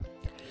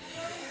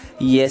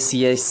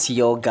Yes,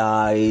 yo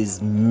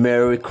guys,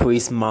 Merry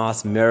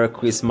Christmas, Merry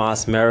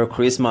Christmas, Merry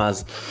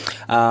Christmas.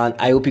 And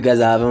I hope you guys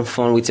are having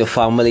fun with your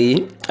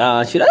family.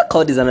 Should I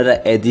call this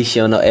another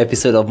edition or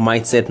episode of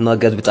Mindset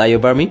Nugget with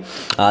Ayobami?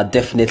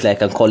 Definitely I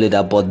can call it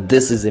that, but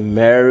this is a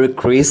Merry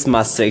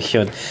Christmas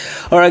section.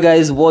 Alright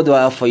guys, what do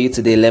I have for you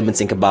today? Let me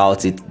think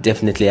about it.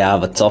 Definitely I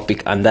have a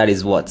topic, and that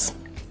is what?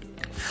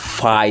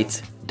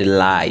 Fight the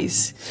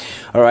lies.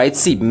 All right,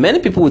 see, many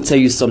people will tell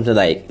you something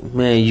like,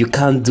 man, you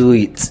can't do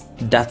it.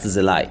 That is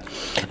a lie.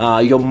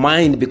 Your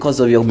mind, because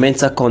of your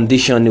mental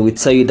condition, will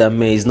tell you that,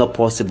 man, it's not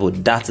possible.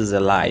 That is a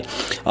lie.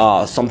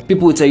 Some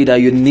people will tell you that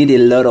you need a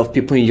lot of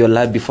people in your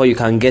life before you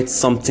can get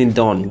something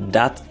done.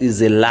 That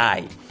is a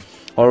lie.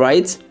 All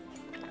right,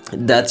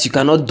 that you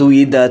cannot do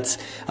it, that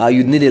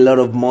you need a lot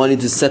of money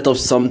to set up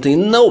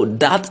something. No,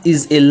 that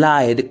is a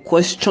lie. The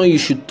question you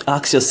should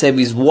ask yourself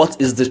is, what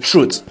is the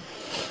truth?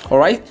 All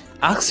right,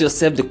 ask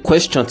yourself the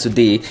question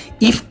today: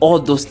 if all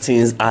those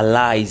things are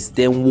lies,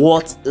 then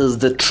what is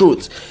the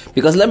truth?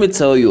 Because let me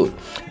tell you,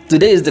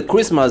 today is the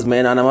Christmas,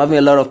 man, and I'm having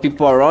a lot of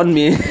people around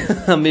me.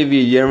 Maybe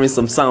you're hearing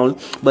some sound,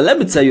 but let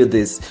me tell you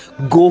this: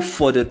 go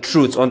for the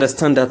truth.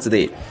 Understand that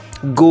today.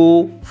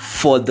 Go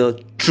for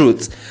the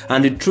truth.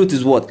 And the truth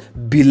is what?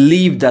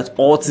 Believe that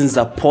all things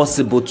are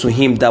possible to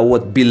him that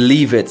would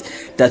believe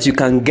it, that you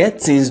can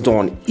get things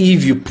done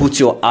if you put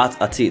your heart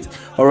at it.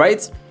 All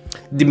right,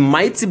 the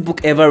mighty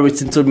book ever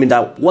written told me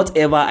that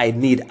whatever I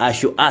need, I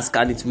should ask,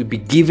 and it will be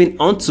given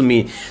unto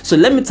me. So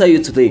let me tell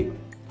you today,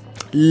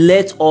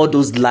 let all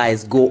those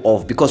lies go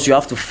off, because you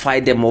have to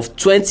fight them off.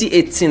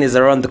 2018 is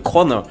around the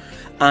corner,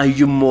 and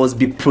you must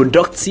be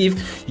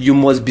productive, you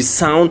must be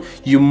sound,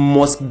 you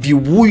must be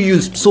who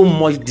you so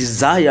much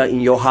desire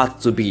in your heart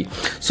to be.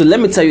 So let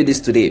me tell you this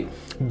today: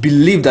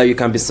 believe that you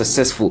can be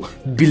successful.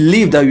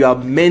 Believe that you are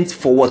meant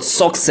for what?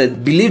 Success.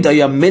 Believe that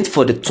you are meant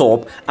for the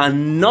top,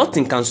 and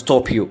nothing can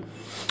stop you.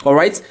 All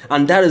right,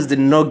 and that is the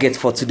nugget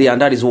for today, and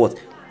that is what?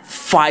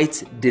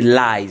 Fight the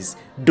lies.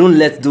 Don't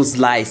let those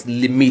lies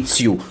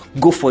limit you.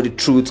 Go for the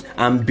truth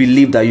and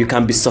believe that you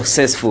can be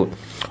successful.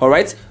 All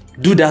right,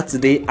 do that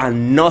today,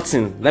 and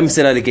nothing, let me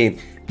say that again,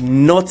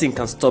 nothing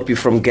can stop you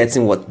from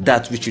getting what?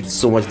 That which you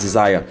so much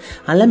desire.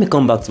 And let me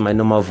come back to my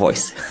normal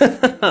voice.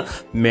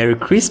 Merry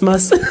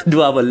Christmas. Do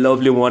have a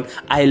lovely one.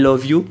 I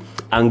love you,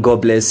 and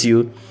God bless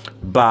you.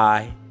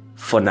 Bye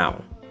for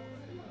now.